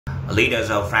Leaders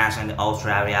of France and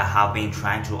Australia have been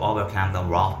trying to overcome the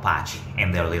rough patch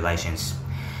in their relations.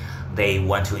 They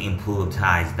want to improve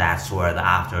ties that soared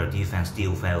after a defense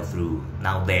deal fell through.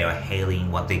 Now they are hailing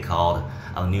what they called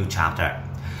a new chapter.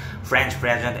 French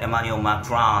President Emmanuel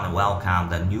Macron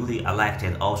welcomed the newly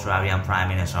elected Australian Prime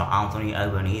Minister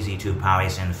Albanese to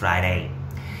Paris on Friday.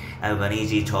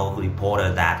 Albanese told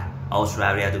reporters that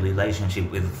Australia's relationship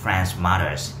with France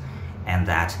matters, and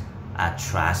that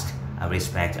trust,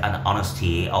 respect, and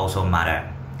honesty also matter,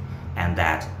 and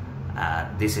that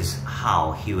this is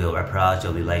how he will approach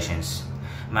the relations.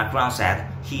 Macron said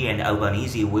he and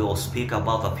Albanese will speak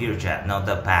about the future, not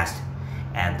the past,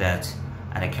 and that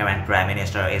the current Prime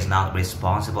Minister is not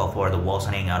responsible for the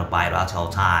worsening of bilateral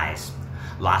ties.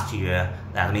 Last year,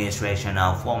 the administration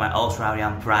of former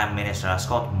Australian Prime Minister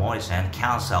Scott Morrison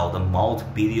cancelled the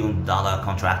multi-billion-dollar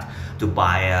contract to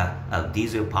buy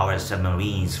diesel-powered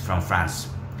submarines from France.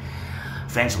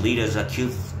 French leaders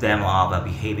accused them of a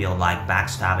behavior like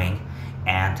backstabbing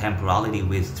and temporarily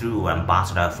withdrew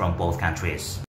ambassadors from both countries.